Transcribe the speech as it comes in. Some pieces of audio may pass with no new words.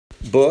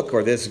book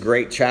or this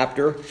great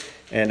chapter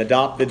and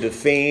adopted the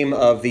theme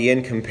of the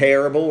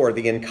incomparable or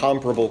the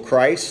incomparable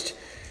Christ.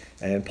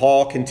 And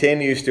Paul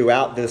continues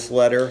throughout this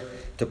letter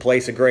to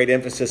place a great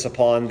emphasis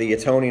upon the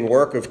atoning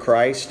work of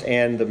Christ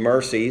and the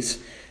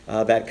mercies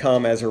that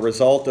come as a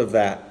result of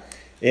that.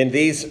 In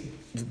these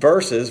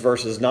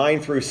verses 9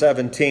 through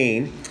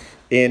 17,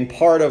 in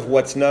part of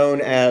what's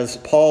known as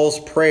Paul's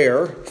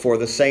prayer for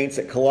the saints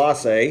at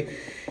Colossae,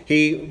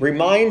 he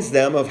reminds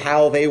them of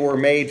how they were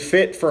made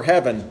fit for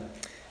heaven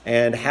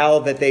and how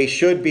that they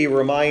should be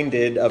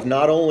reminded of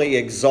not only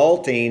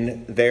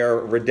exalting their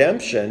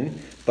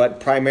redemption, but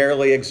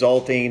primarily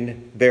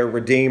exalting their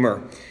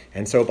Redeemer.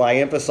 And so by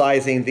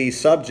emphasizing these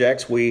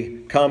subjects,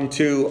 we come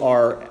to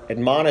our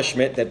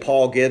admonishment that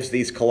Paul gives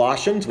these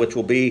Colossians, which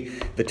will be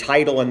the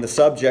title and the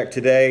subject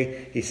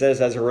today. He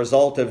says, as a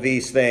result of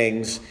these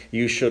things,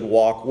 you should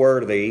walk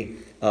worthy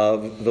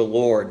of the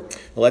Lord.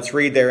 Let's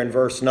read there in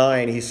verse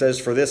 9. He says,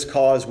 for this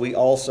cause we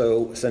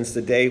also, since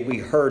the day we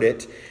heard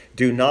it,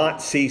 do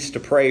not cease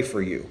to pray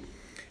for you,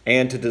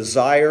 and to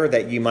desire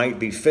that you might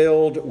be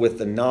filled with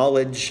the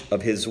knowledge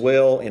of his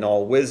will in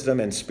all wisdom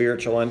and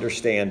spiritual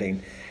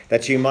understanding,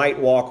 that you might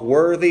walk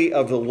worthy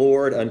of the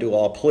Lord unto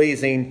all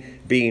pleasing,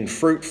 being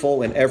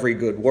fruitful in every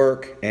good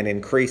work, and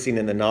increasing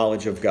in the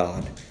knowledge of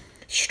God,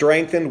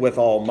 strengthened with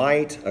all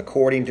might,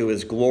 according to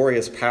his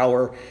glorious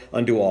power,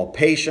 unto all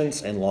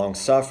patience and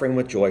long-suffering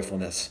with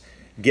joyfulness,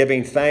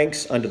 giving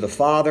thanks unto the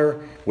Father,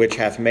 which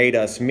hath made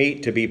us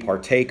meet to be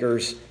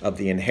partakers of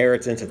the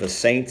inheritance of the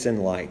saints in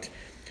light,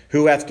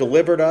 who hath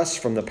delivered us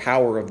from the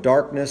power of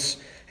darkness,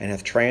 and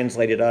hath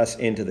translated us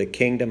into the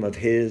kingdom of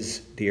his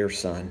dear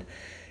Son,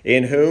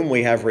 in whom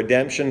we have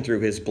redemption through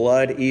his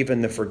blood,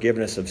 even the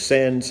forgiveness of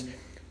sins,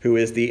 who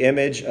is the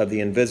image of the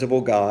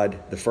invisible God,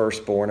 the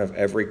firstborn of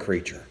every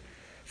creature.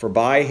 For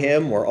by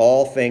him were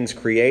all things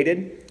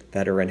created,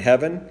 that are in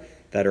heaven,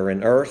 that are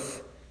in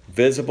earth,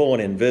 visible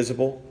and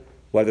invisible,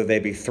 whether they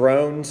be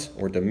thrones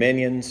or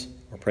dominions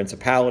or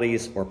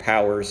principalities or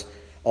powers.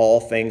 All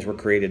things were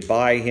created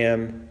by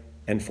him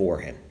and for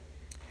him.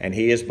 And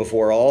he is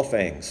before all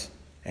things,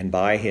 and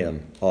by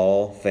him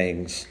all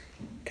things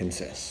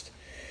consist.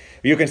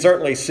 You can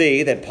certainly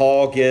see that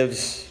Paul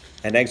gives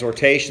an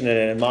exhortation and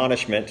an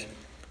admonishment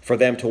for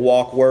them to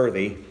walk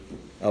worthy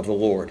of the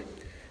Lord.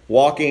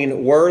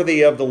 Walking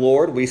worthy of the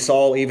Lord, we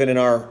saw even in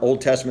our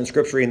Old Testament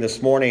scripture reading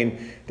this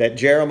morning that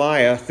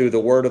Jeremiah, through the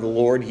word of the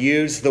Lord,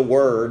 used the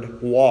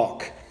word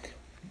walk.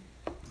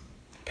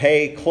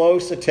 Pay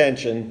close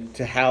attention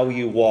to how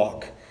you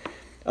walk.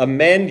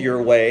 Amend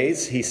your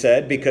ways, he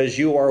said, because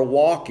you are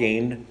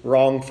walking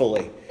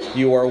wrongfully.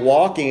 You are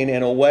walking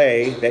in a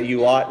way that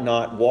you ought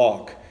not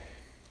walk.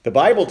 The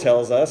Bible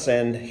tells us,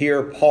 and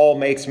here Paul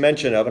makes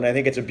mention of, and I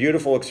think it's a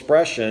beautiful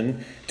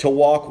expression, to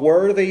walk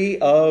worthy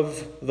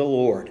of the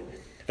Lord.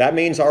 That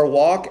means our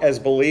walk as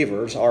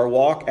believers, our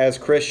walk as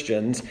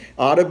Christians,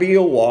 ought to be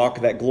a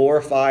walk that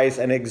glorifies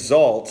and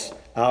exalts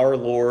our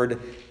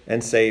Lord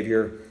and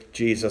Savior,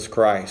 Jesus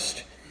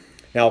Christ.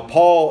 Now,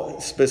 Paul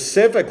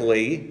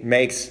specifically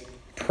makes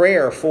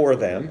prayer for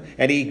them,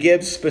 and he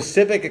gives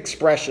specific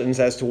expressions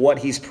as to what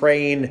he's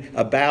praying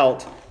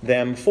about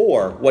them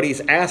for, what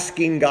he's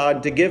asking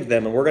God to give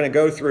them. And we're going to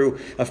go through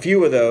a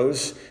few of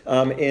those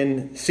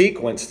in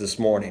sequence this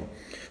morning.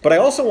 But I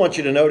also want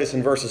you to notice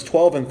in verses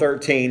 12 and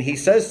 13, he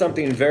says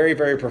something very,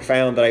 very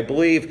profound that I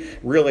believe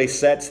really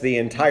sets the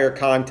entire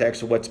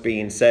context of what's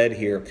being said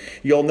here.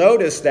 You'll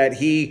notice that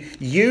he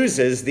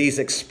uses these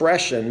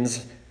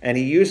expressions, and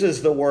he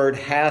uses the word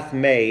hath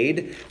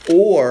made,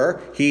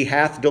 or he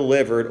hath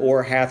delivered,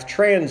 or hath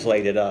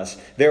translated us.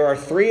 There are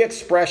three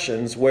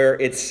expressions where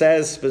it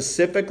says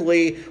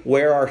specifically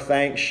where our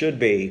thanks should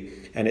be.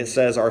 And it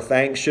says our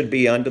thanks should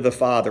be unto the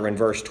Father in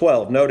verse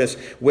 12. Notice,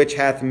 which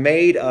hath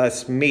made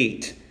us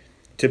meet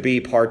to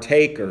be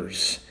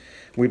partakers.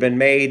 We've been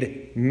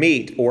made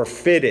meet or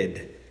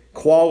fitted,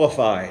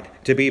 qualified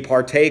to be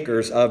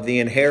partakers of the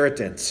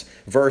inheritance.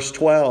 Verse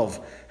 12,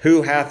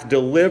 who hath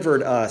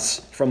delivered us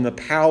from the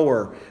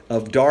power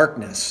of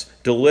darkness.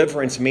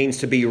 Deliverance means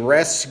to be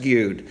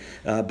rescued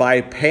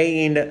by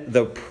paying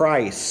the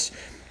price.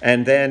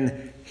 And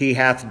then he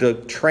hath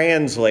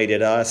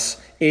translated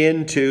us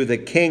into the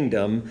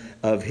kingdom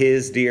of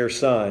his dear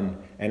Son.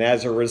 And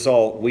as a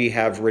result, we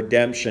have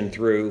redemption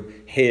through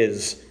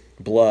his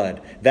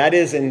blood. That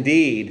is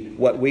indeed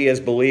what we as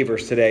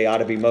believers today ought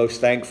to be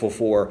most thankful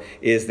for,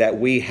 is that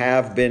we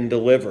have been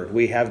delivered.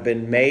 We have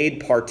been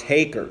made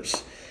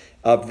partakers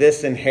of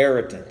this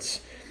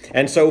inheritance.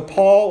 And so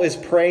Paul is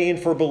praying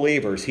for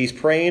believers. He's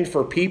praying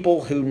for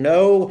people who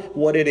know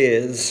what it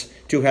is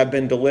to have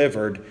been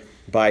delivered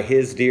by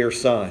his dear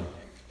Son.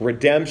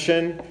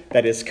 Redemption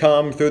that has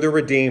come through the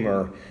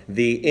Redeemer,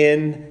 the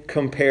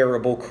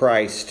incomparable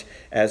Christ,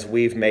 as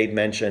we've made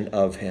mention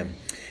of him.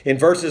 In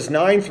verses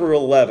 9 through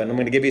 11, I'm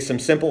going to give you some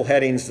simple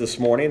headings this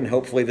morning, and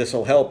hopefully this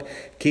will help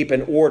keep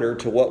an order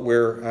to what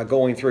we're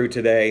going through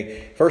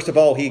today. First of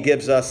all, he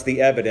gives us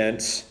the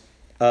evidence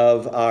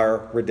of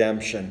our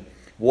redemption.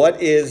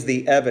 What is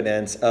the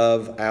evidence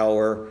of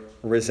our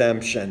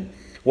redemption?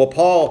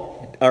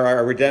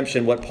 Our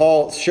redemption, what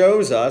Paul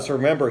shows us,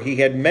 remember, he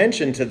had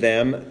mentioned to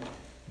them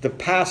the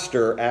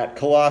pastor at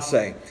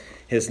Colossae.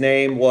 His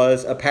name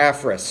was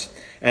Epaphras.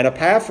 And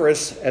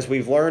Epaphras, as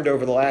we've learned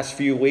over the last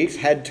few weeks,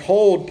 had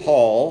told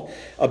Paul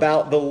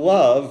about the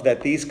love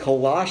that these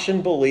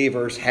Colossian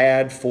believers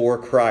had for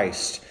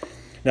Christ.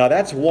 Now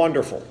that's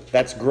wonderful.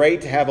 That's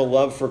great to have a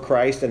love for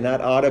Christ, and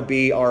that ought to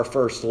be our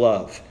first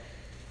love.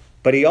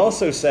 But he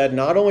also said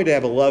not only to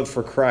have a love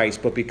for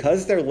Christ, but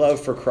because their love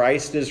for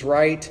Christ is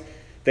right,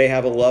 they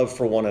have a love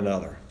for one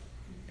another.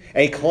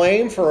 A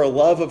claim for a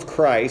love of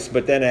Christ,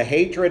 but then a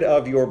hatred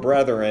of your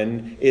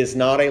brethren is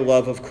not a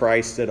love of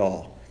Christ at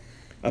all.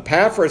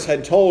 Epaphras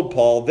had told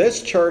Paul,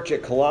 this church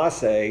at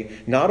Colossae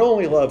not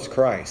only loves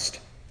Christ,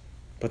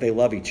 but they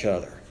love each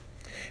other.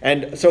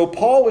 And so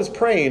Paul was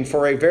praying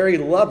for a very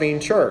loving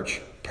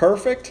church.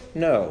 Perfect?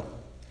 No.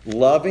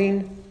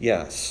 Loving?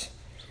 Yes.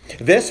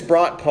 This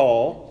brought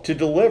Paul to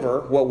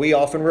deliver what we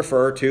often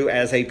refer to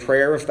as a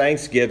prayer of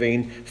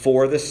thanksgiving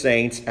for the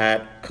saints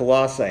at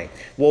Colossae.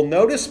 Well,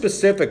 notice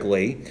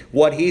specifically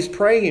what he's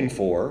praying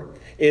for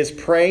is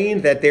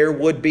praying that there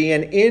would be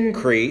an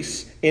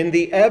increase in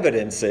the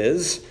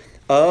evidences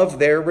of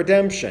their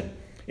redemption.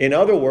 In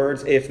other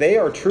words, if they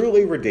are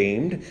truly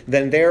redeemed,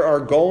 then there are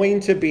going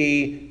to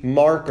be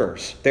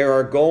markers. There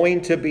are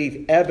going to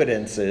be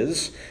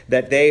evidences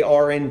that they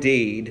are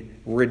indeed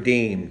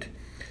redeemed.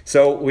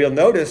 So we'll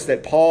notice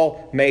that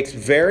Paul makes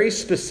very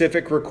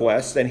specific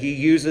requests, and he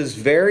uses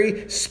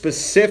very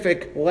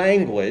specific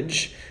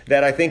language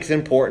that I think is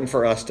important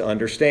for us to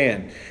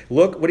understand.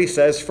 Look what he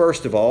says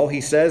first of all.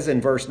 He says in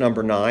verse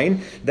number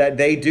 9 that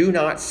they do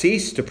not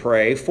cease to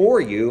pray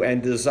for you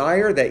and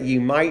desire that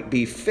you might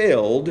be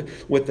filled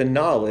with the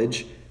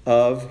knowledge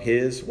of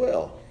his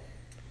will.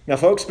 Now,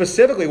 folks,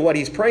 specifically what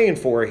he's praying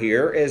for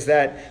here is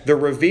that the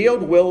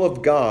revealed will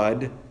of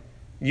God,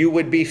 you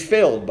would be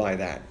filled by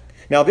that.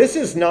 Now, this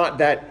is not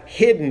that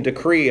hidden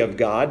decree of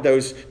God,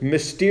 those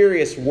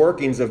mysterious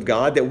workings of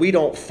God that we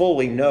don't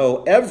fully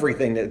know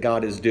everything that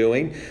God is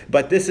doing,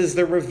 but this is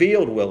the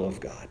revealed will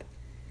of God.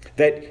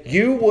 That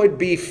you would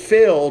be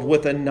filled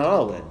with a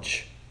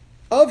knowledge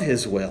of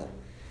his will,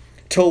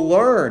 to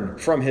learn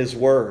from his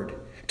word,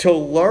 to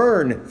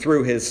learn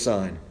through his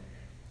Son,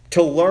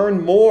 to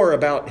learn more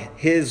about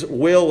his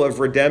will of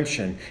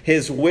redemption,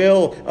 his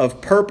will of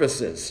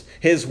purposes,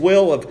 his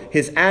will of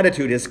his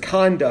attitude, his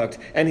conduct,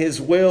 and his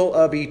will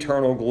of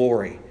eternal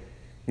glory.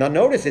 Now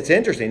notice it's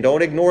interesting.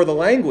 Don't ignore the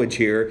language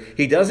here.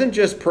 He doesn't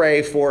just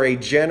pray for a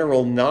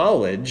general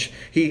knowledge.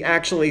 He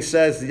actually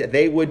says that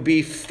they would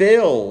be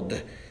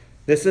filled.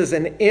 This is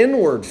an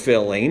inward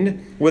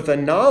filling with a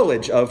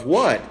knowledge of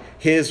what?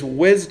 His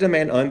wisdom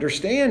and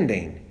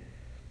understanding.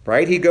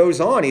 Right? He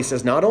goes on. He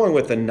says not only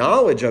with the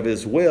knowledge of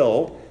his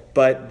will,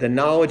 but the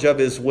knowledge of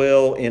his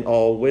will in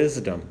all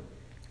wisdom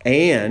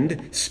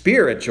and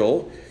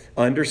spiritual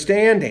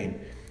understanding.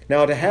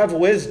 Now, to have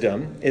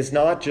wisdom is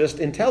not just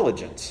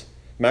intelligence.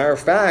 Matter of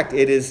fact,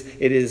 it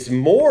is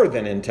more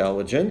than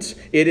intelligence.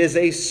 It is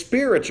a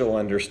spiritual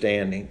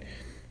understanding.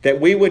 That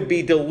we would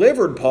be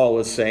delivered, Paul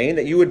is saying,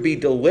 that you would be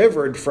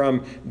delivered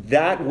from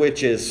that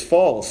which is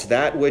false,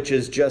 that which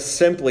is just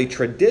simply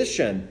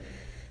tradition.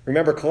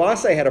 Remember,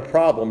 Colossae had a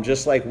problem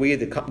just like we,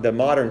 the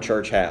modern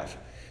church, have.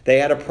 They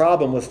had a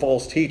problem with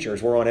false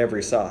teachers. We're on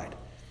every side.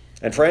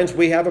 And friends,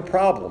 we have a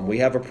problem. We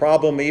have a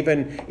problem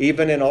even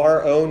in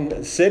our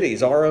own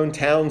cities, our own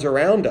towns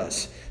around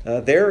us.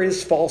 There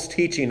is false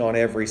teaching on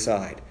every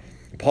side.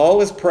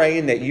 Paul is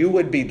praying that you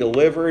would be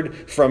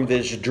delivered from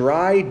this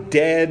dry,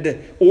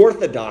 dead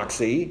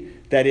orthodoxy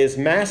that is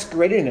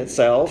masquerading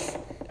itself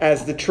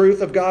as the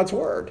truth of God's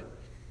word.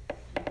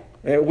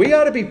 We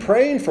ought to be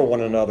praying for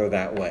one another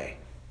that way.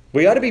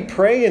 We ought to be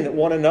praying that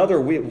one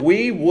another,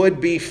 we would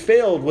be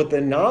filled with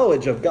the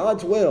knowledge of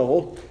God's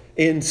will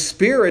in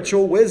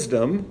spiritual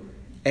wisdom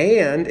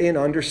and in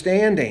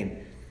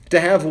understanding. To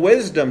have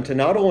wisdom to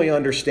not only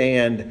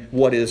understand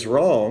what is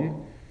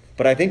wrong,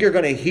 but I think you're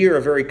going to hear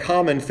a very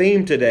common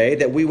theme today,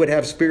 that we would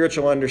have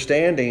spiritual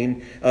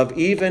understanding of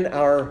even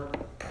our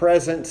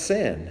present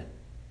sin.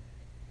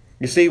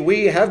 You see,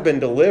 we have been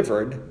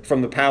delivered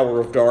from the power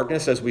of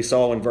darkness, as we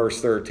saw in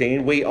verse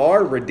 13. We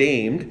are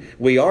redeemed.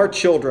 We are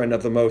children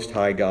of the Most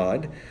High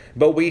God,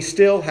 but we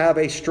still have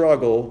a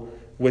struggle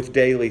with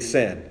daily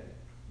sin.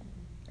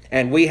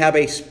 And we have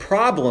a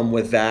problem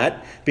with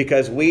that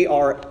because we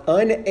are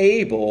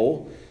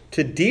unable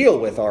to deal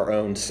with our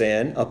own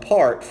sin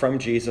apart from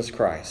Jesus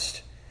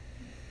Christ.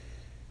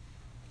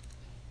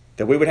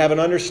 That we would have an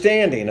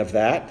understanding of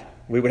that.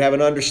 We would have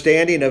an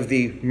understanding of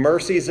the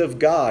mercies of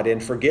God in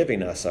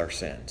forgiving us our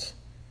sins.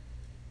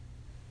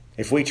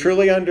 If we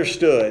truly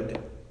understood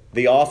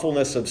the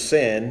awfulness of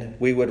sin,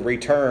 we would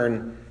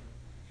return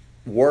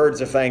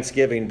words of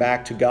thanksgiving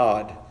back to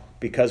God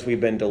because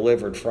we've been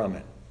delivered from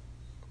it.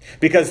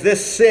 Because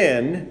this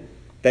sin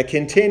that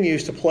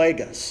continues to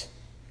plague us,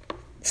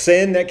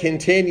 Sin that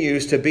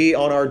continues to be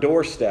on our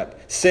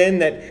doorstep. Sin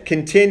that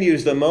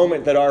continues the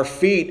moment that our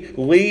feet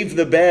leave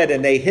the bed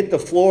and they hit the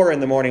floor in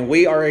the morning.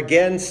 We are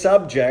again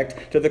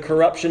subject to the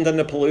corruptions and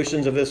the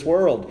pollutions of this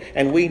world.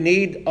 And we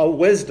need a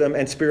wisdom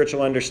and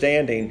spiritual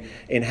understanding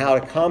in how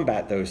to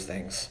combat those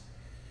things.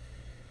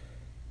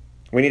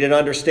 We need an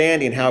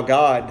understanding how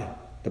God,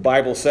 the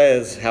Bible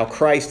says, how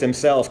Christ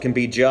himself can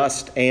be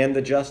just and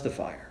the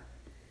justifier.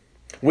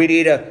 We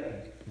need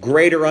a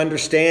greater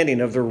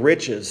understanding of the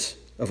riches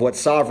of what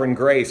sovereign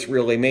grace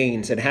really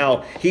means and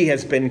how he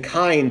has been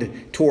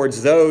kind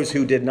towards those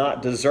who did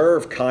not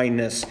deserve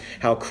kindness,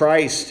 how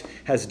Christ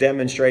has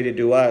demonstrated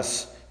to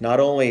us not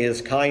only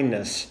his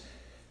kindness,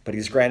 but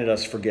he's granted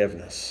us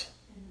forgiveness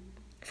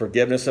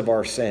of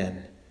our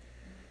sin.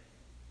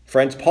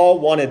 Friends, Paul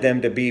wanted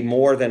them to be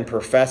more than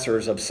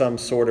professors of some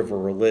sort of a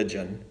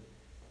religion.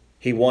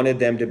 He wanted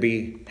them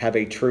to have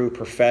a true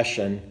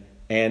profession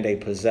and a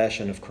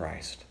possession of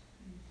Christ.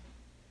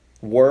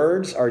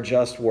 Words are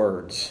just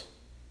words.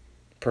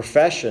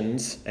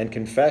 Professions and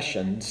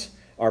confessions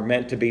are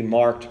meant to be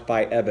marked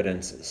by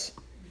evidences,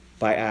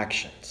 by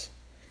actions.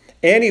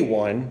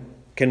 Anyone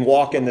can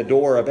walk in the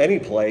door of any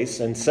place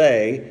and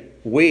say,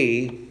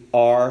 we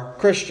are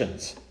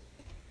Christians.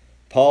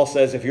 Paul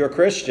says, if you're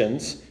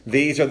Christians,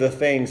 these are the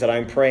things that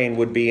I'm praying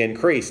would be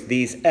increased.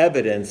 These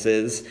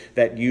evidences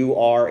that you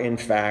are, in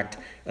fact,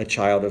 a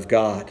child of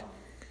God.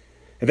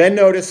 And then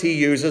notice he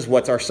uses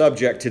what's our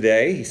subject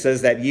today. He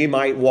says that ye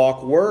might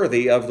walk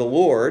worthy of the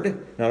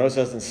Lord. Notice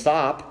it doesn't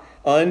stop.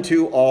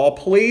 Unto all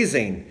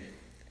pleasing.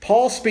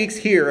 Paul speaks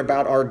here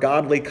about our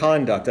godly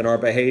conduct and our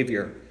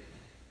behavior.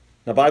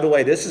 Now, by the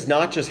way, this is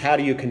not just how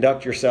do you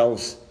conduct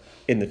yourselves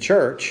in the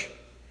church.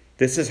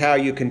 This is how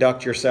you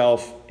conduct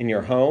yourself in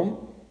your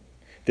home.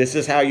 This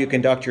is how you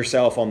conduct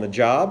yourself on the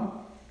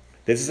job.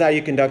 This is how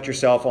you conduct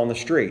yourself on the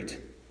street.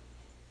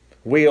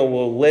 We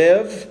will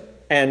live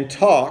and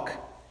talk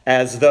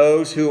as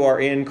those who are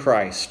in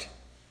Christ.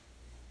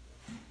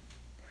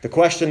 The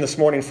question this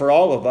morning for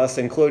all of us,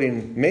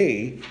 including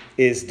me,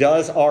 is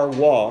does our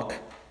walk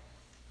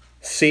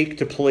seek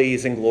to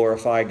please and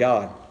glorify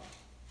God?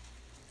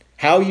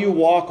 How you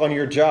walk on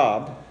your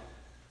job,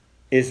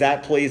 is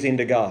that pleasing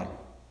to God?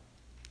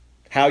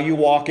 How you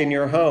walk in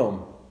your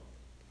home,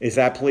 is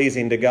that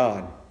pleasing to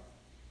God?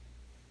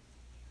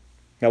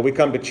 Now we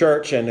come to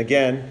church, and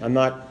again, I'm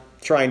not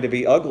trying to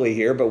be ugly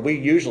here, but we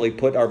usually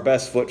put our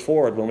best foot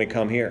forward when we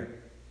come here.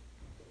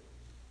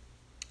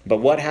 But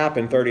what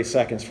happened 30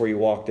 seconds before you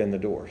walked in the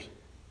doors?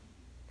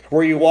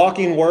 Were you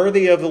walking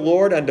worthy of the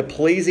Lord unto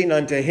pleasing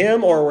unto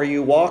him, or were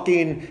you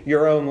walking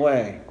your own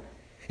way?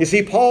 You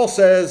see, Paul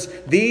says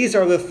these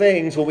are the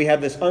things when we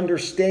have this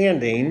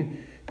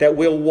understanding that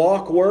we'll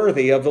walk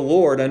worthy of the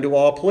Lord unto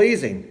all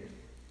pleasing.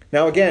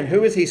 Now again,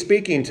 who is he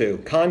speaking to?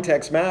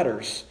 Context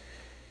matters.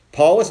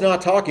 Paul is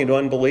not talking to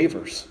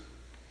unbelievers.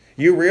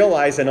 You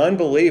realize an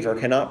unbeliever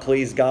cannot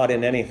please God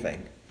in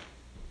anything.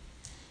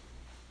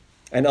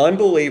 An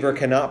unbeliever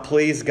cannot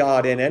please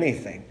God in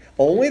anything.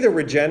 Only the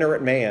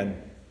regenerate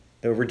man,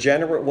 the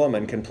regenerate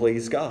woman can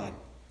please God.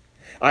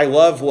 I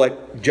love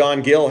what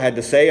John Gill had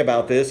to say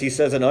about this. He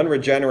says an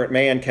unregenerate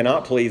man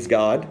cannot please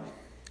God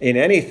in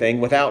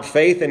anything. Without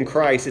faith in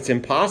Christ, it's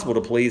impossible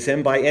to please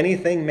him by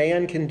anything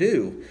man can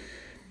do.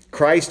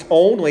 Christ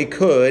only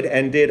could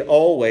and did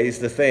always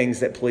the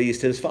things that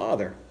pleased his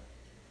Father.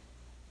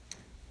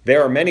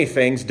 There are many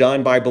things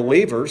done by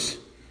believers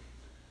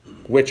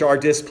which are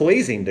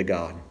displeasing to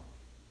God.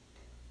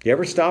 You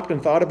ever stopped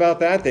and thought about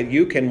that? That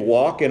you can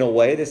walk in a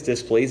way that's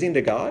displeasing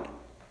to God?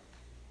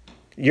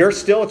 You're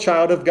still a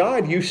child of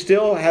God. You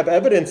still have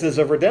evidences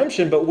of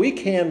redemption, but we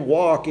can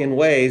walk in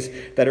ways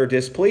that are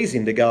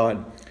displeasing to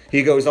God.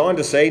 He goes on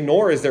to say,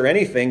 nor is there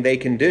anything they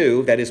can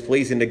do that is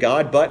pleasing to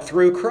God but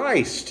through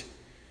Christ.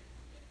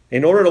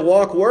 In order to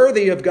walk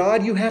worthy of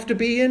God, you have to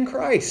be in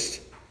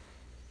Christ,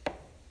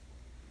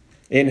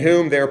 in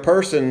whom their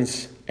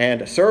persons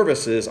and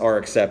services are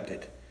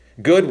accepted.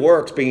 Good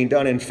works being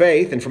done in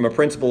faith and from a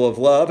principle of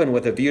love and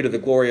with a view to the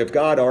glory of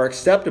God are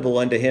acceptable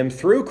unto him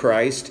through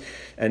Christ,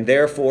 and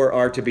therefore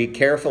are to be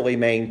carefully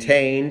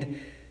maintained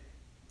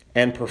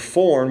and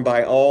performed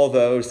by all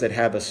those that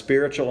have a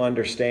spiritual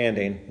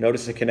understanding,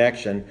 notice the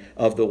connection,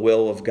 of the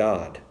will of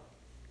God.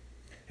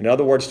 In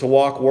other words, to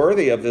walk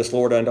worthy of this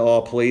Lord unto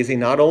all pleasing,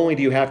 not only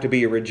do you have to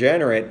be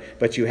regenerate,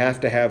 but you have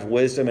to have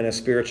wisdom and a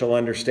spiritual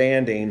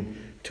understanding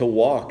to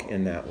walk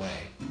in that way.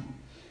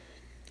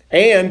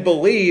 And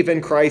believe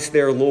in Christ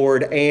their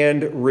Lord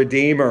and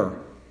Redeemer.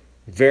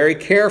 Very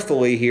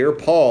carefully here,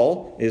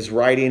 Paul is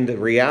writing the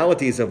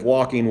realities of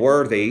walking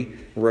worthy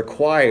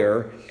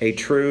require a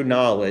true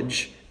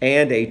knowledge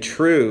and a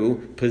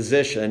true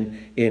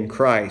position in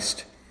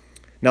Christ.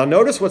 Now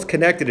notice what's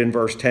connected in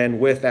verse 10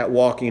 with that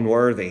walking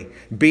worthy.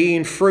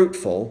 Being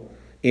fruitful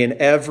in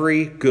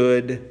every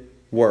good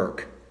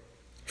work.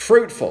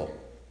 Fruitful.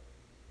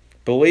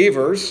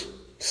 Believers,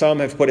 some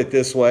have put it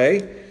this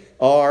way,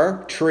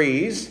 are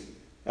trees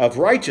of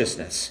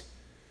righteousness.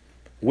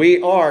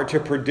 We are to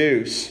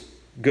produce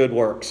good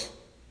works.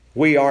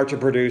 We are to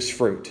produce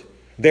fruit.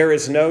 There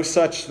is no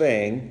such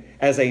thing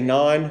as a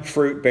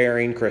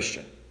non-fruit-bearing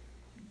Christian.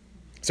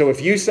 So if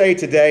you say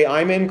today,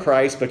 I'm in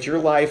Christ, but your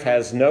life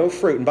has no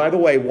fruit, and by the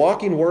way,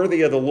 walking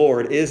worthy of the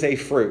Lord is a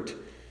fruit.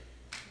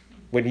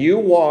 When you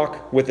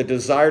walk with a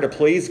desire to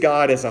please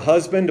God as a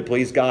husband, to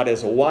please God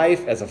as a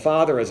wife, as a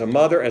father, as a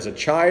mother, as a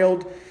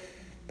child,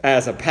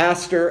 as a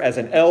pastor, as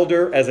an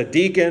elder, as a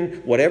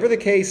deacon, whatever the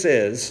case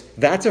is,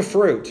 that's a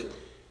fruit.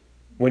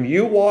 When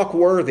you walk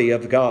worthy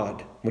of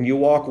God, when you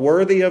walk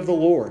worthy of the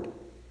Lord,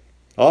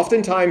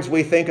 oftentimes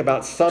we think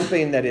about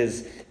something that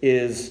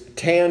is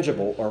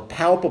tangible or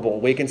palpable.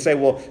 We can say,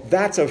 well,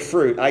 that's a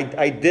fruit.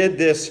 I did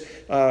this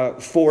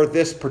for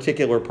this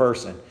particular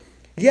person.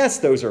 Yes,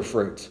 those are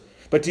fruits.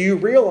 But do you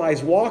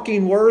realize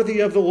walking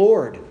worthy of the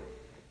Lord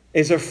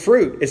is a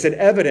fruit, is an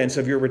evidence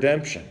of your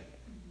redemption?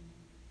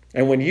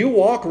 And when you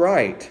walk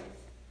right,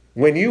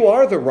 when you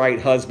are the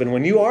right husband,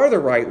 when you are the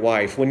right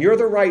wife, when you're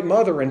the right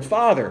mother and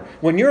father,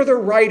 when you're the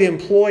right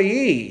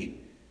employee,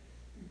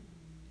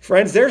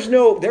 friends,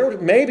 there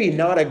may be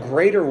not a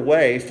greater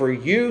way for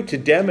you to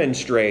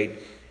demonstrate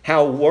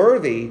how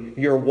worthy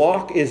your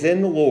walk is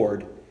in the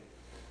Lord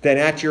than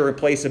at your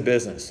place of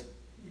business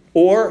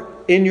or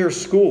in your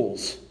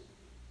schools.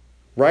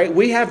 Right?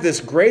 We have this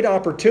great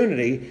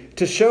opportunity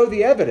to show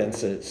the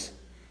evidences.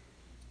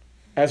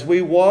 As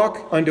we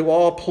walk unto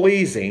all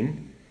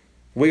pleasing,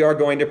 we are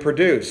going to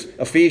produce.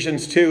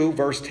 Ephesians 2,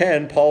 verse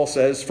 10, Paul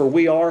says, for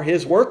we are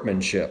his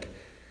workmanship,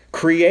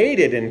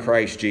 created in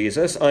Christ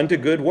Jesus unto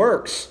good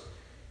works,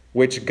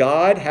 which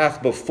God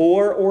hath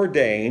before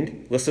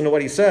ordained, listen to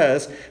what he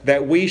says,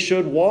 that we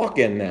should walk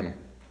in them.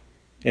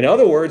 In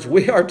other words,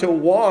 we are to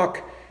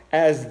walk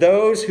as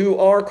those who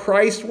are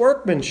Christ's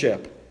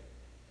workmanship.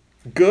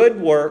 Good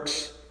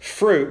works,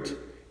 fruit,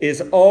 is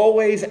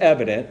always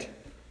evident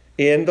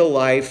in the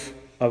life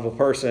of a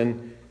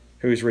person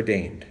who's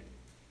redeemed.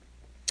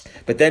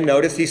 But then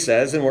notice he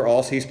says,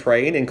 and he's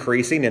praying,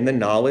 increasing in the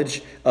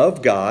knowledge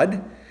of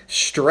God,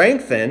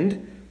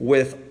 strengthened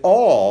with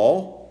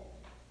all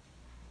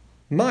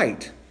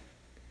might.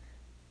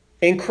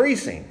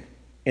 Increasing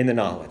in the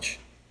knowledge.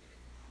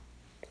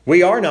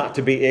 We are not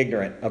to be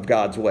ignorant of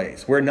God's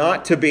ways. We're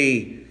not to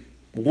be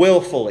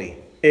willfully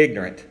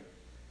ignorant.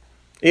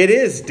 It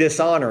is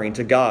dishonoring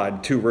to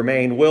God to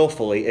remain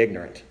willfully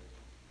ignorant.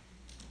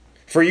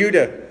 For you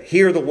to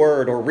hear the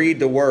word or read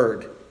the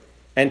word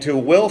and to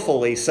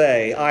willfully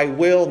say, I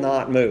will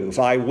not move,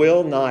 I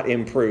will not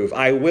improve,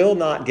 I will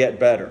not get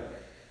better.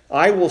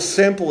 I will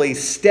simply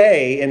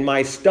stay in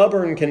my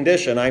stubborn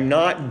condition. I'm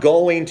not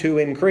going to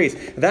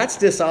increase. That's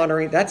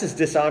dishonoring. That's as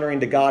dishonoring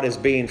to God as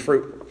being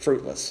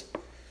fruitless.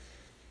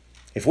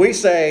 If we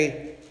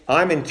say,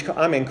 I'm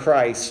in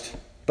Christ,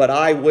 but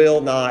I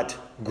will not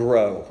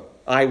grow,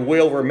 I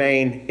will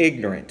remain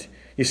ignorant.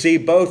 You see,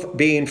 both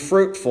being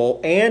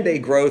fruitful and a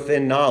growth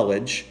in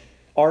knowledge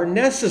are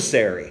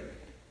necessary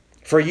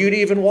for you to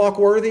even walk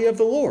worthy of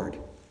the Lord.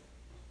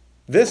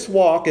 This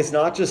walk is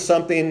not just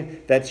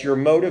something that's your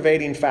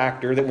motivating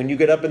factor, that when you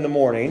get up in the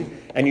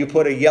morning and you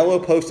put a yellow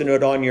Post-it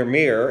note on your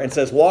mirror and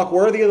says, walk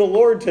worthy of the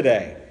Lord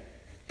today.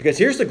 Because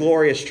here's the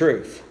glorious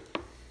truth.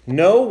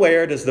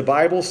 Nowhere does the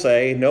Bible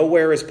say,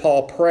 nowhere is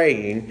Paul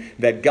praying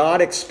that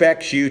God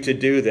expects you to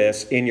do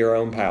this in your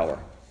own power.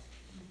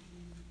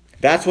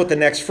 That's what the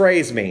next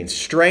phrase means.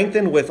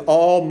 Strengthened with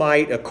all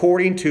might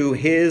according to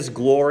his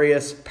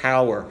glorious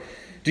power.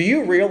 Do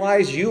you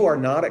realize you are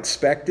not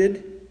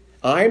expected?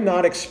 I'm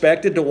not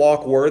expected to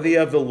walk worthy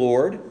of the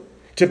Lord,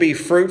 to be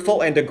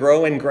fruitful and to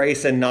grow in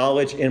grace and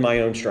knowledge in my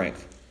own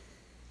strength.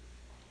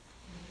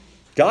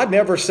 God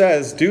never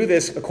says, do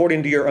this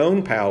according to your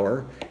own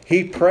power.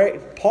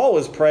 Paul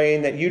is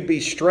praying that you'd be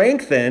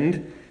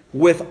strengthened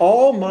with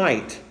all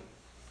might.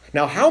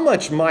 Now, how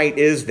much might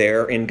is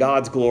there in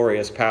God's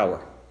glorious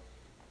power?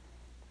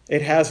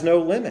 It has no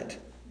limit.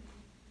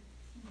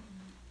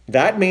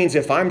 That means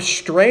if I'm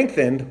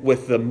strengthened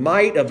with the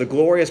might of the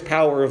glorious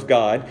power of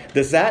God,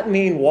 does that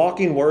mean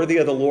walking worthy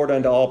of the Lord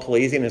unto all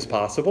pleasing is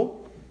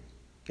possible?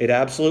 It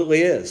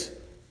absolutely is.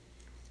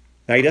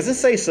 Now, he doesn't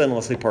say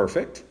sinlessly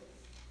perfect,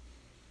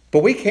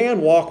 but we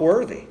can walk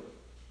worthy.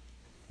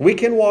 We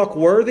can walk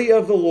worthy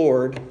of the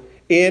Lord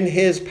in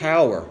his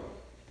power.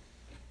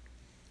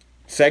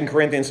 2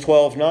 Corinthians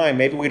 12:9,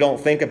 maybe we don't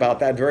think about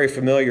that very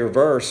familiar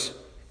verse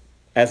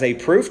as a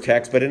proof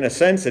text, but in a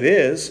sense it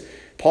is.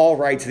 Paul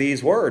writes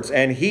these words,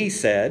 and he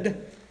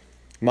said,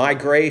 my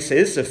grace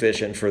is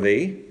sufficient for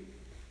thee,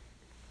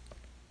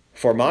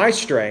 for my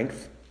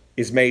strength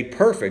is made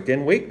perfect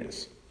in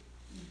weakness.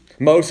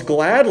 Most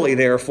gladly,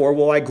 therefore,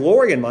 will I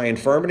glory in my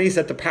infirmities,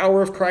 that the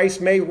power of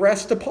Christ may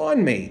rest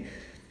upon me.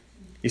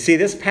 You see,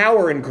 this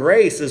power and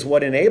grace is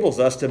what enables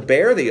us to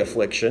bear the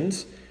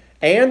afflictions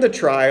and the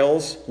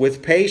trials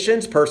with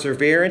patience,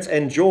 perseverance,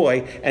 and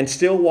joy, and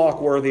still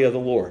walk worthy of the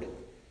Lord.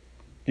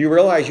 You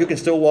realize you can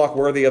still walk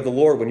worthy of the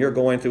Lord when you're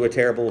going through a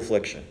terrible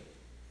affliction.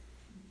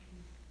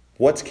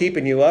 What's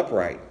keeping you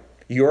upright?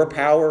 Your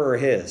power or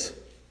his?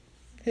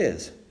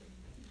 His.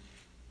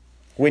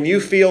 When you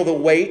feel the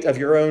weight of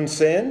your own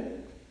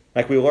sin,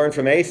 like we learned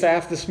from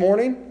Asaph this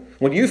morning,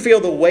 When you feel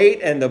the weight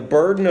and the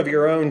burden of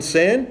your own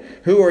sin,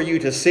 who are you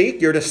to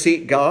seek? You're to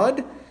seek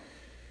God.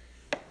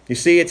 You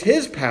see, it's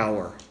His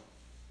power.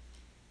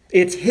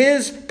 It's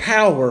His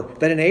power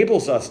that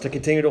enables us to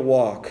continue to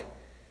walk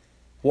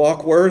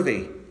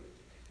worthy.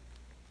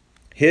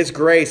 His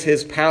grace,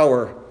 His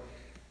power,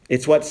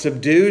 it's what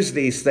subdues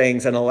these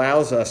things and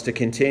allows us to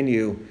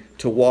continue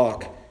to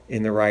walk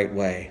in the right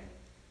way.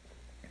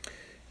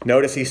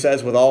 Notice he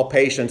says, with all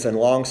patience and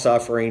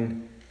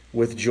long-suffering,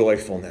 with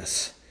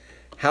joyfulness.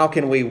 How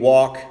can we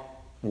walk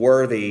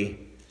worthy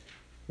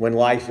when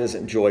life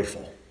isn't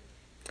joyful?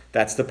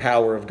 That's the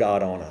power of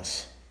God on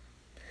us.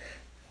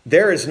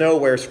 There is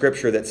nowhere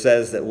Scripture that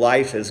says that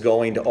life is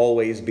going to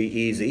always be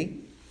easy,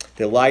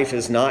 that life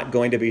is not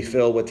going to be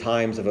filled with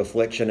times of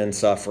affliction and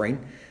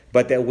suffering,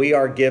 but that we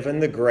are given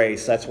the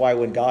grace. That's why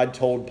when God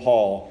told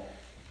Paul,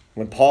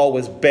 when Paul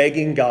was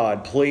begging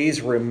God,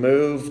 please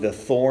remove the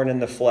thorn in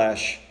the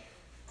flesh,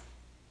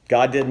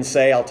 God didn't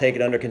say, I'll take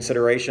it under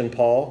consideration,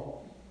 Paul.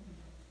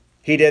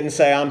 He didn't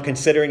say, I'm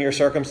considering your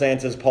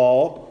circumstances,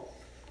 Paul.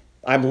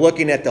 I'm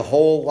looking at the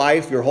whole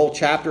life, your whole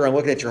chapter. I'm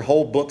looking at your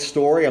whole book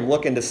story. I'm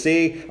looking to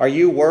see, are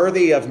you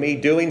worthy of me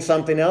doing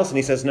something else? And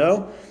he says,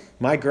 no,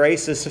 my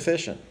grace is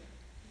sufficient.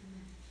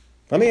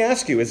 Let me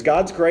ask you, is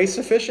God's grace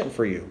sufficient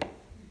for you?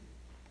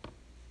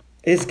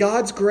 Is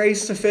God's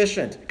grace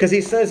sufficient? Because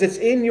he says it's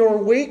in your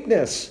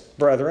weakness,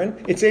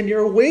 brethren. It's in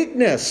your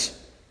weakness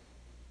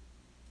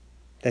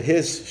that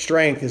His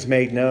strength is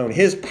made known.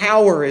 His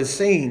power is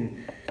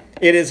seen.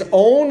 It is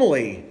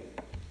only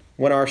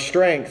when our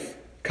strength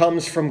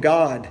comes from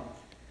God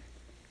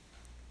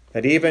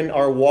that even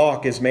our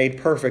walk is made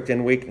perfect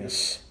in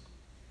weakness.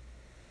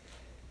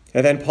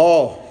 And then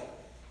Paul,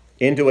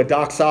 into a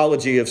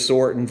doxology of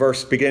sort,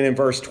 beginning in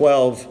verse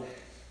 12,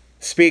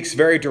 speaks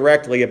very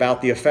directly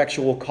about the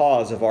effectual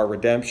cause of our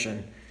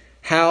redemption.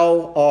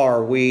 How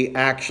are we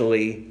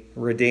actually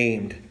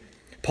redeemed?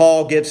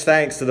 Paul gives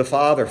thanks to the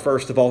Father,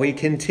 first of all. He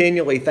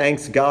continually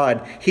thanks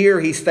God.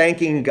 Here he's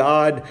thanking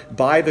God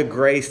by the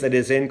grace that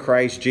is in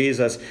Christ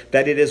Jesus,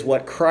 that it is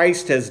what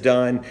Christ has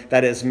done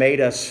that has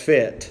made us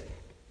fit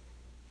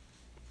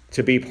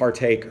to be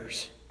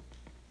partakers.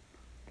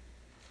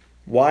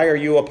 Why are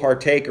you a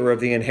partaker of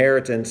the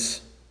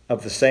inheritance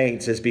of the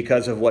saints? Is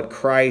because of what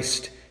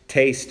Christ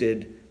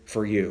tasted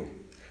for you.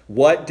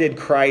 What did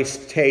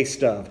Christ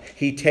taste of?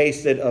 He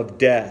tasted of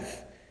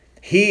death.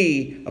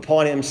 He,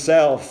 upon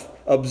himself,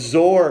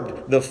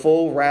 absorbed the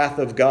full wrath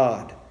of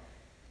God.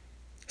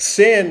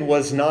 Sin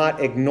was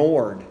not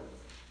ignored.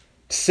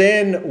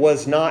 Sin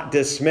was not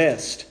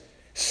dismissed.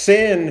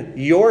 Sin,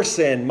 your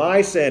sin,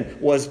 my sin,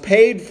 was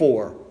paid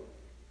for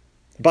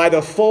by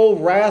the full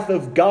wrath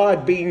of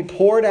God being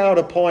poured out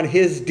upon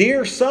His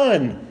dear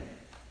Son.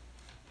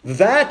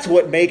 That's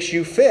what makes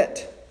you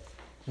fit.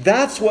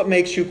 That's what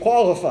makes you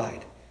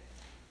qualified.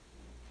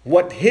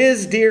 What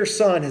His dear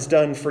Son has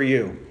done for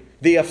you.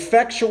 The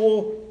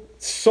effectual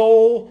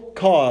sole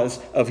cause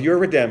of your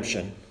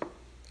redemption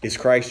is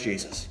Christ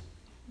Jesus.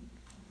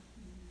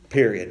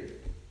 Period.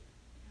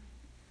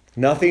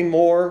 Nothing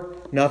more,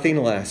 nothing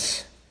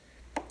less.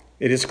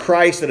 It is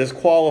Christ that has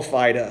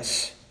qualified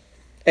us.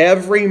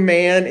 Every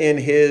man in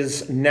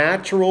his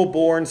natural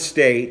born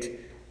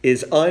state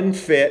is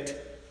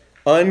unfit,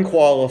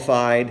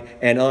 unqualified,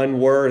 and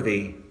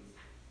unworthy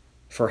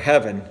for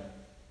heaven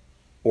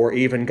or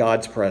even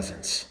God's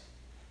presence.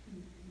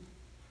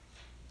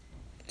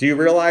 Do you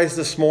realize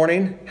this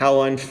morning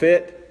how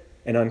unfit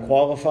and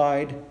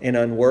unqualified and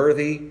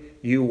unworthy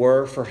you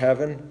were for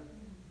heaven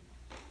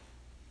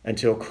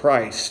until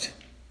Christ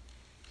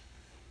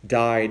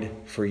died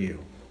for you?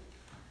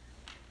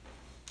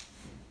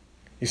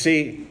 You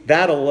see,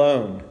 that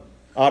alone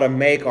ought to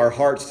make our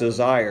heart's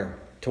desire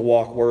to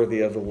walk worthy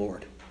of the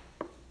Lord.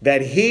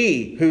 That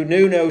He who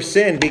knew no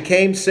sin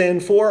became sin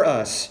for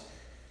us.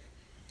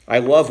 I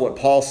love what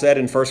Paul said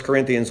in 1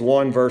 Corinthians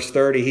 1 verse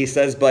 30. He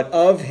says, but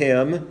of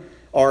Him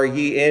are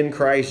ye in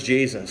Christ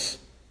Jesus,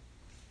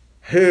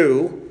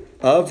 who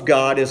of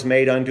God is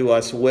made unto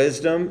us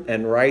wisdom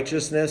and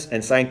righteousness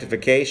and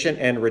sanctification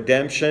and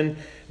redemption,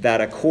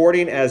 that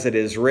according as it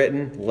is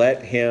written,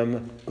 let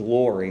him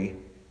glory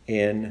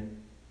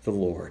in the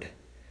Lord.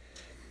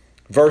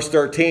 Verse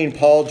 13,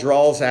 Paul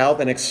draws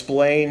out and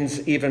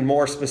explains even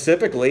more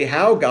specifically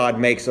how God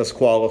makes us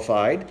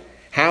qualified,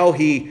 how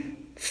He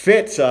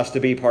fits us to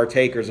be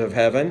partakers of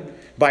heaven,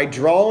 by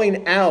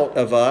drawing out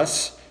of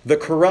us the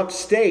corrupt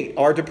state,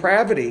 our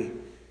depravity,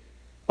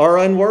 our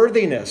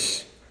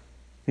unworthiness.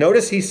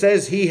 Notice he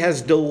says He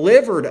has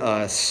delivered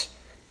us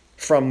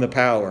from the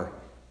power.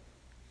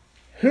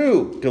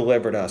 Who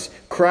delivered us?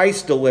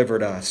 Christ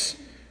delivered us.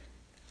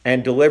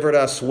 And delivered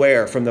us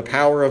where? From the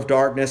power of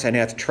darkness, and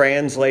hath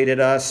translated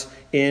us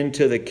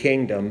into the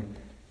kingdom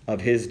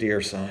of His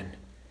dear Son.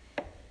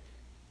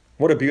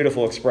 What a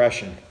beautiful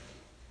expression.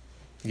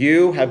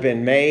 You have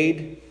been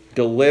made,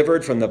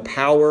 delivered from the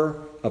power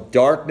of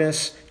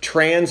darkness,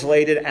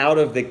 translated out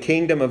of the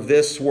kingdom of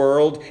this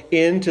world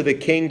into the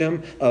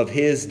kingdom of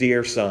His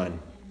dear Son.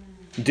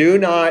 Do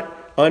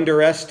not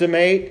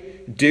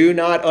underestimate, do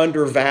not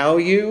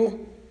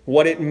undervalue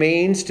what it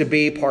means to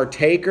be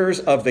partakers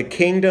of the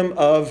kingdom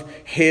of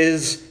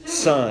his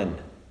Son.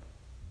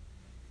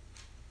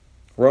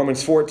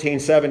 Romans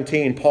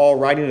 14:17, Paul,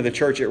 writing to the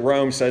church at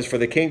Rome, says, "For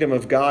the kingdom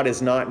of God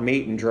is not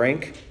meat and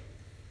drink,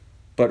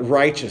 but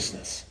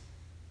righteousness."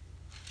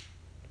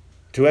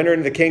 To enter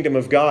into the kingdom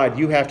of God,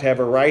 you have to have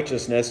a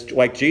righteousness,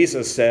 like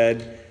Jesus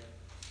said,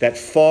 that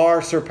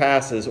far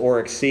surpasses or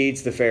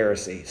exceeds the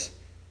Pharisees.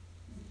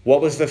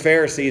 What was the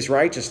Pharisees'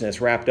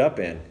 righteousness wrapped up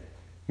in?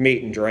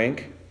 Meat and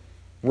drink,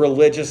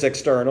 religious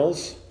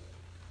externals.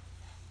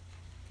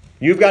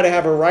 You've got to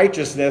have a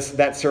righteousness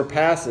that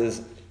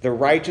surpasses the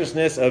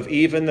righteousness of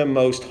even the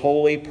most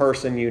holy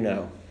person you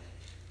know.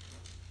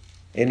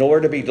 In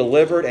order to be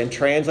delivered and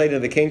translated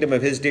into the kingdom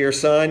of his dear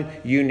Son,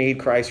 you need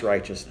Christ's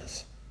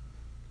righteousness.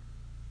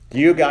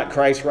 You got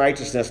Christ's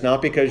righteousness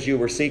not because you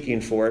were seeking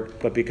for it,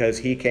 but because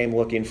he came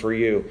looking for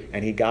you,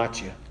 and he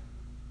got you.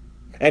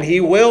 And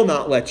he will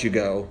not let you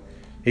go.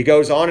 He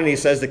goes on and he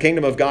says, the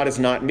kingdom of God is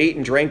not meat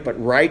and drink,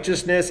 but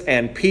righteousness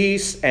and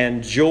peace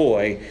and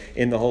joy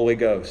in the Holy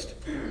Ghost.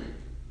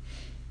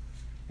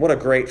 What a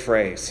great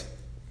phrase.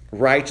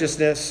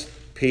 Righteousness,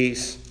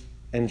 peace,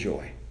 and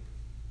joy.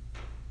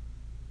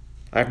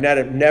 I've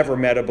never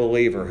met a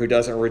believer who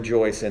doesn't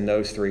rejoice in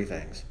those three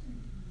things.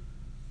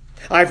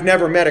 I've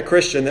never met a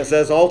Christian that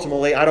says,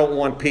 ultimately, I don't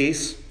want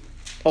peace.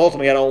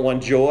 Ultimately, I don't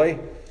want joy.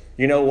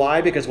 You know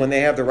why? Because when they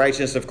have the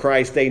righteousness of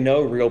Christ, they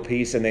know real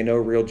peace and they know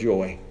real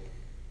joy.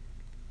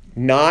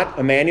 Not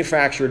a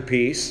manufactured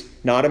peace,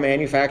 not a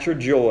manufactured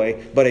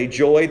joy, but a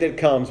joy that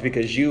comes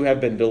because you have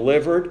been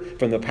delivered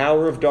from the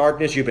power of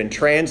darkness. You've been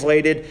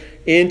translated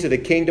into the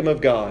kingdom of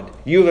God.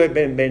 You have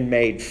been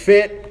made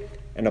fit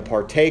and a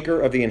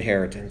partaker of the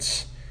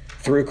inheritance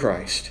through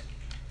Christ.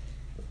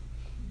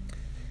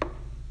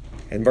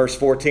 In verse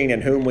 14,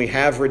 in whom we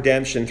have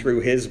redemption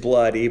through his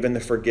blood, even the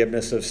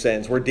forgiveness of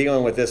sins. We're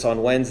dealing with this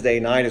on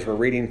Wednesday night as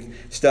we're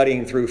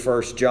studying through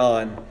 1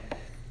 John.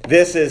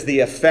 This is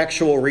the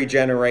effectual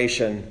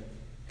regeneration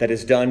that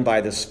is done by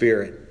the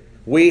Spirit.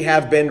 We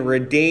have been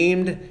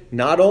redeemed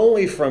not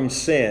only from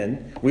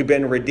sin, we've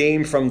been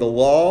redeemed from the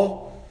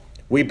law,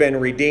 we've been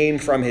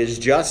redeemed from his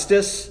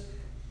justice,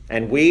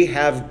 and we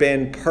have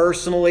been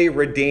personally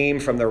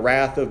redeemed from the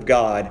wrath of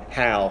God.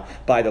 How?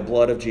 By the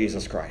blood of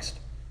Jesus Christ.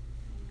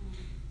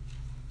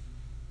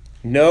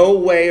 No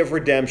way of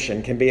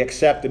redemption can be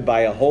accepted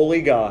by a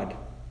holy God.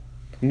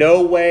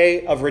 No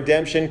way of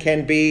redemption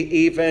can be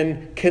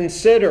even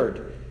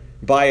considered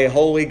by a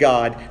holy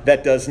God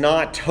that does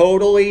not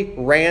totally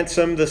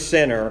ransom the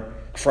sinner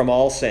from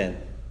all sin.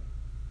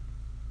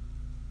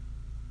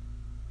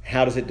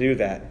 How does it do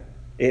that?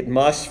 It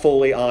must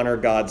fully honor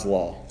God's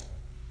law.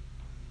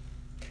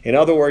 In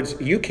other words,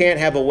 you can't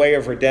have a way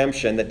of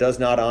redemption that does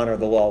not honor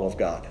the law of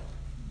God.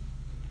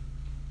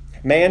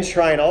 Man's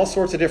trying all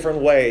sorts of different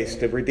ways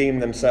to redeem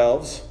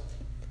themselves.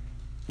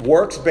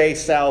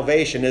 Works-based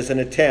salvation is an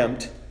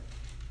attempt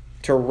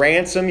to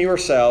ransom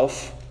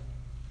yourself,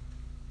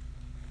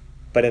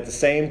 but at the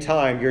same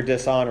time, you're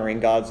dishonoring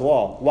God's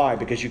law. Why?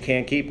 Because you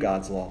can't keep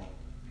God's law.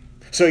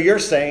 So you're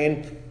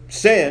saying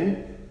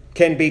sin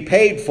can be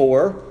paid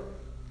for,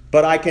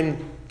 but I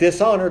can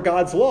dishonor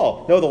God's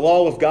law. No, the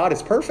law of God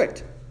is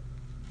perfect.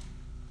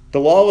 The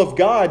law of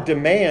God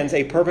demands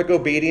a perfect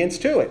obedience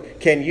to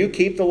it. Can you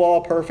keep the law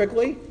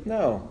perfectly?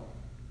 No.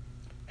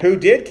 Who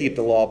did keep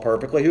the law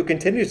perfectly? Who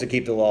continues to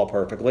keep the law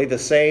perfectly? The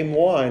same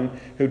one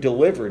who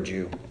delivered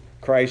you.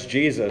 Christ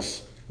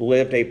Jesus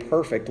lived a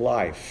perfect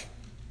life.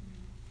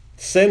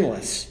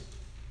 Sinless.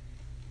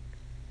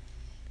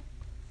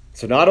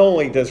 So not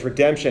only does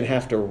redemption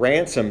have to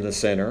ransom the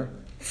sinner,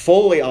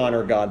 fully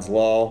honor God's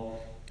law,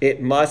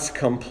 it must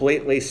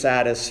completely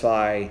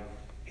satisfy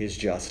his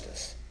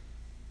justice.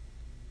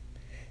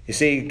 You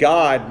see,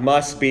 God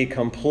must be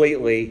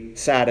completely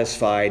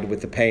satisfied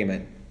with the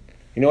payment.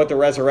 You know what the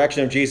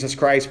resurrection of Jesus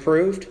Christ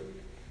proved?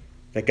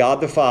 That God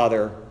the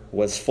Father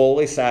was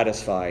fully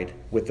satisfied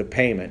with the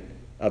payment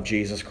of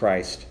Jesus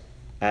Christ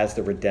as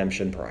the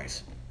redemption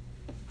price.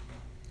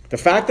 The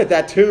fact that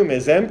that tomb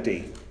is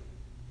empty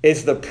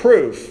is the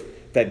proof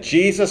that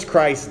Jesus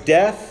Christ's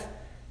death,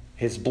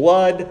 his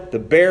blood, the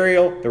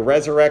burial, the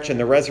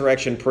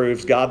resurrection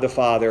proves God the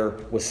Father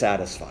was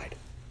satisfied.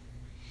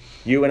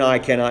 You and I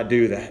cannot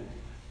do that.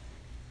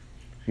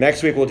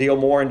 Next week we'll deal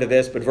more into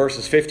this, but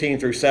verses 15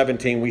 through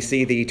 17 we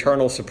see the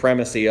eternal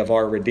supremacy of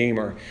our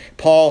Redeemer.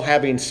 Paul,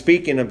 having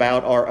spoken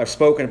about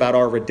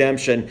our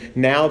redemption,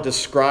 now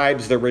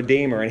describes the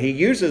Redeemer. And he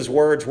uses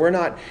words we're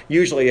not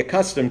usually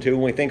accustomed to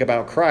when we think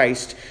about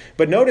Christ.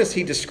 But notice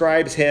he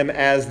describes him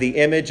as the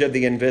image of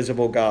the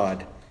invisible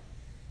God.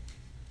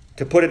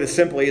 To put it as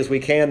simply as we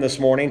can this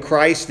morning,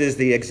 Christ is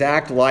the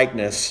exact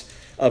likeness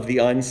of the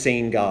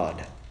unseen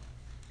God.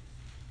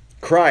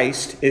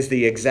 Christ is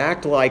the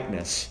exact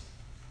likeness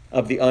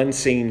of the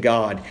unseen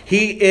God.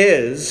 He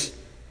is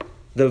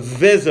the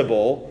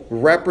visible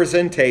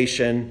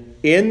representation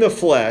in the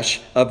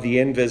flesh of the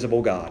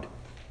invisible God.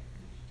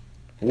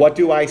 What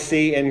do I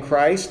see in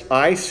Christ?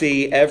 I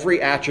see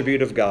every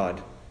attribute of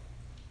God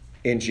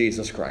in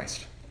Jesus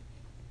Christ.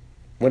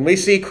 When we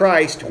see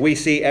Christ, we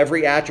see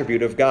every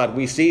attribute of God.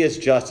 We see his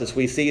justice.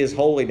 We see his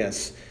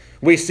holiness.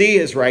 We see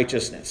his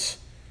righteousness.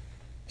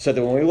 So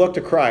that when we look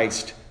to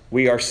Christ,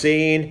 we are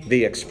seeing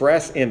the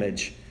express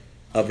image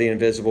of the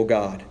invisible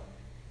God.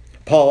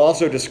 Paul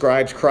also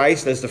describes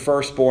Christ as the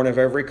firstborn of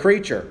every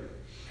creature.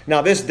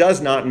 Now, this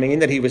does not mean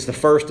that he was the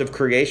first of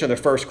creation, the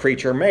first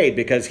creature made,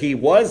 because he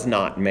was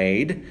not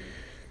made.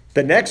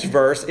 The next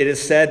verse, it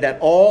is said that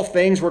all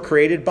things were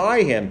created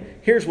by him.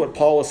 Here's what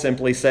Paul is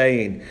simply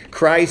saying.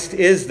 Christ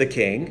is the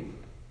King.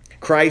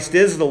 Christ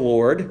is the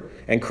Lord.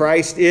 And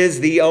Christ is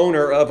the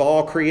owner of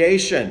all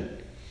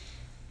creation.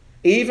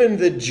 Even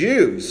the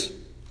Jews,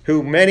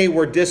 who many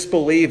were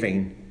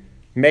disbelieving,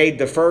 made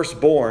the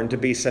firstborn to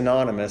be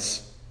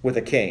synonymous with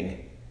a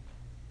king.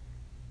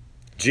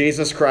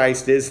 Jesus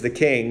Christ is the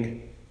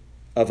King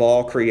of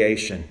all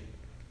creation.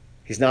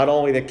 He's not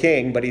only the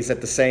King, but he's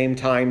at the same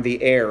time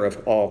the heir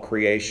of all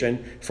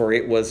creation, for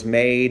it was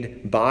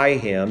made by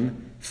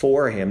him,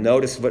 for him.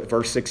 Notice what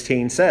verse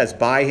 16 says.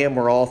 By him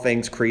were all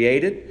things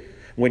created.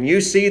 When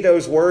you see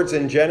those words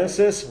in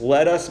Genesis,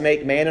 let us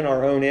make man in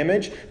our own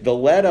image, the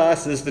let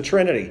us is the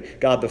Trinity.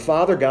 God the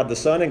Father, God the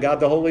Son, and God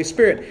the Holy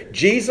Spirit.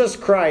 Jesus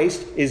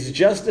Christ is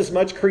just as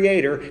much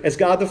creator as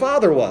God the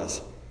Father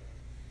was.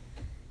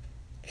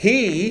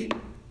 He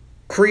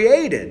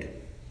created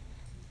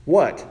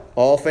what?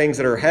 All things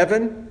that are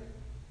heaven,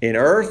 in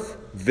earth,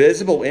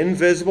 visible,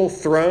 invisible,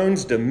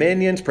 thrones,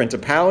 dominions,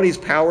 principalities,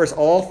 powers,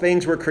 all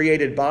things were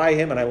created by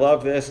him, and I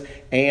love this,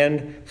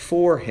 and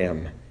for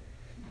him.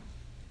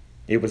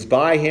 It was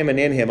by him and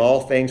in him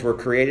all things were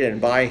created,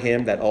 and by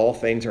him that all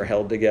things are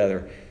held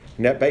together.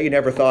 I bet you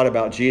never thought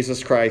about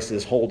Jesus Christ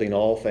as holding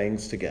all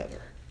things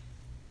together.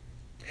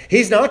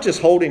 He's not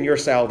just holding your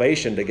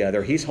salvation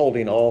together, he's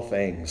holding all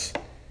things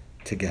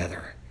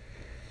together.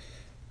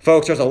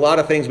 Folks, there's a lot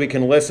of things we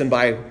can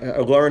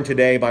learn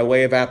today by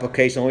way of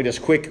application. Let me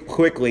just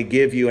quickly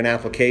give you an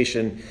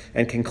application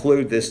and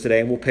conclude this today,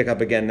 and we'll pick up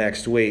again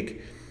next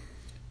week.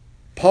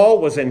 Paul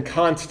was in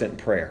constant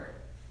prayer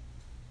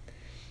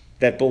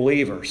that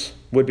believers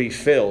would be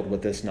filled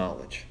with this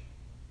knowledge.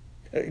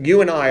 You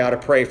and I ought to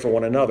pray for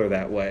one another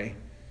that way.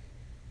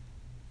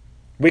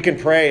 We can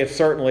pray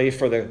certainly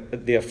for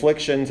the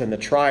afflictions and the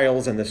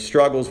trials and the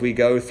struggles we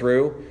go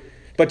through.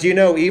 But do you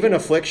know, even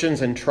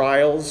afflictions and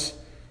trials,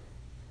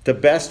 the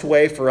best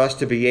way for us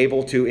to be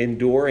able to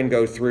endure and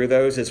go through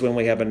those is when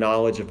we have a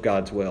knowledge of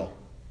God's will.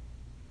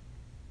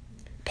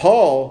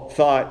 Paul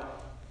thought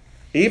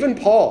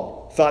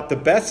the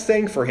best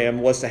thing for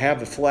him was to have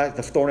the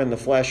thorn in the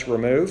flesh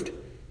removed.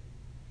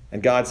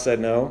 And God said,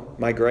 no,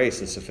 my grace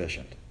is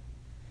sufficient.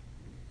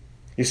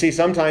 You see,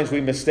 sometimes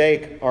we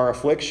mistake our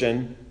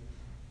affliction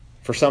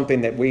for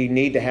something that we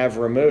need to have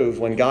removed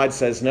when God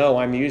says, no,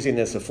 I'm using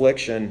this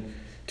affliction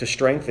to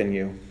strengthen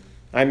you.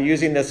 I'm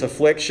using this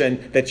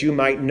affliction that you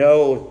might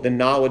know the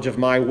knowledge of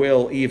my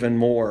will even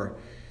more.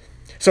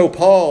 So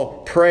Paul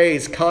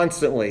prays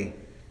constantly.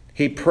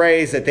 He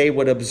prays that they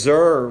would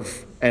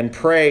observe and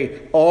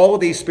pray all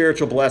of these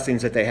spiritual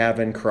blessings that they have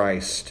in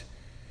Christ.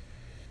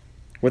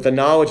 With the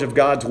knowledge of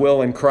God's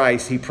will in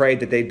Christ, he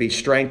prayed that they'd be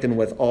strengthened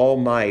with all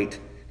might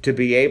to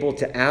be able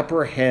to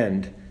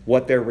apprehend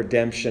what their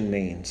redemption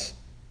means.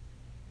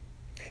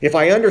 If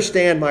I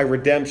understand my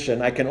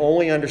redemption, I can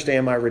only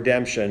understand my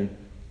redemption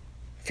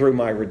through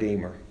my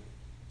Redeemer.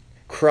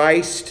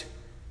 Christ,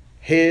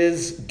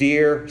 his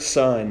dear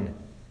Son,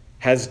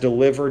 has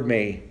delivered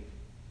me.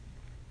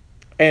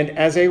 And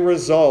as a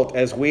result,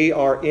 as we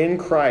are in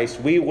Christ,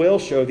 we will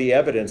show the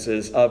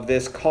evidences of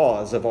this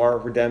cause of our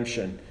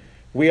redemption.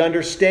 We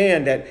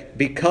understand that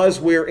because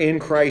we're in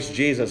Christ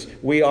Jesus,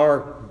 we are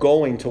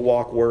going to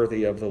walk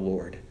worthy of the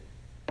Lord.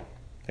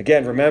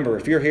 Again, remember,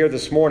 if you're here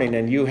this morning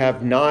and you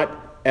have not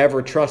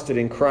ever trusted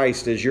in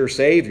Christ as your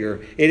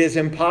Savior, it is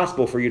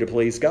impossible for you to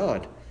please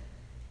God.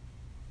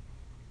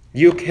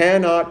 You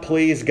cannot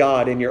please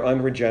God in your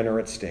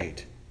unregenerate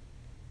state.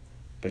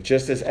 But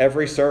just as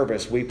every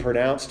service we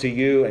pronounce to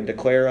you and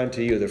declare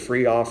unto you the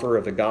free offer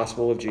of the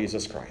gospel of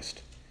Jesus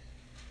Christ.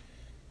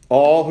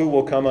 All who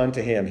will come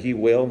unto him, he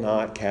will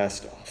not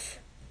cast off.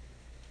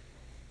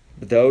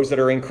 But those that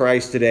are in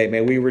Christ today,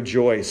 may we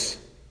rejoice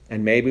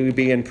and may we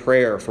be in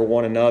prayer for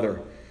one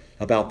another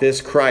about this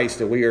Christ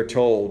that we are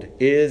told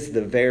is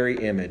the very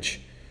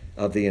image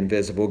of the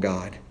invisible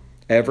God.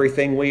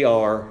 Everything we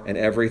are and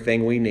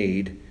everything we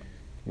need,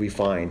 we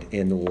find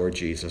in the Lord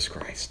Jesus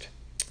Christ.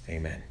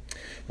 Amen.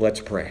 Let's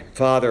pray.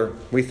 Father,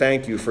 we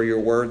thank you for your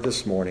word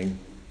this morning.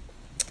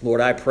 Lord,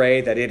 I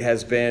pray that it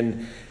has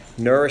been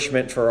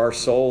nourishment for our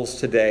souls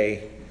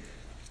today.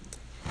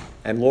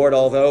 And Lord,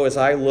 although as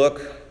I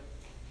look,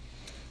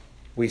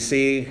 we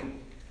see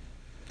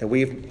that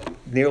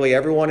nearly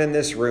everyone in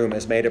this room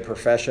has made a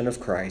profession of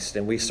Christ,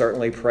 and we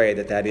certainly pray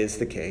that that is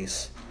the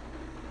case.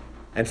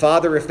 And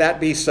Father, if that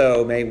be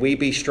so, may we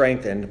be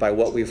strengthened by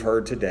what we've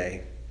heard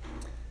today.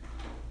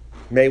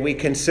 May we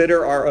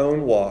consider our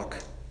own walk.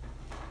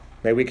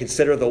 May we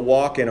consider the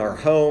walk in our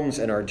homes,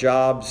 in our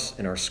jobs,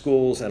 in our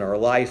schools, in our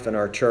life, in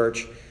our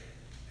church.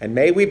 And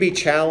may we be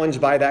challenged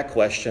by that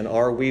question,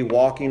 are we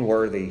walking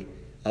worthy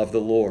of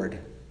the Lord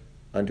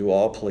unto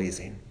all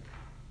pleasing.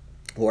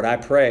 Lord, I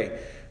pray,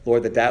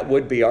 Lord, that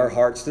would be our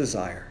heart's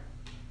desire,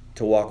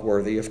 to walk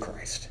worthy of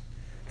Christ.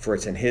 For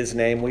it's in his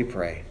name we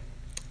pray.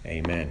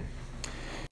 Amen.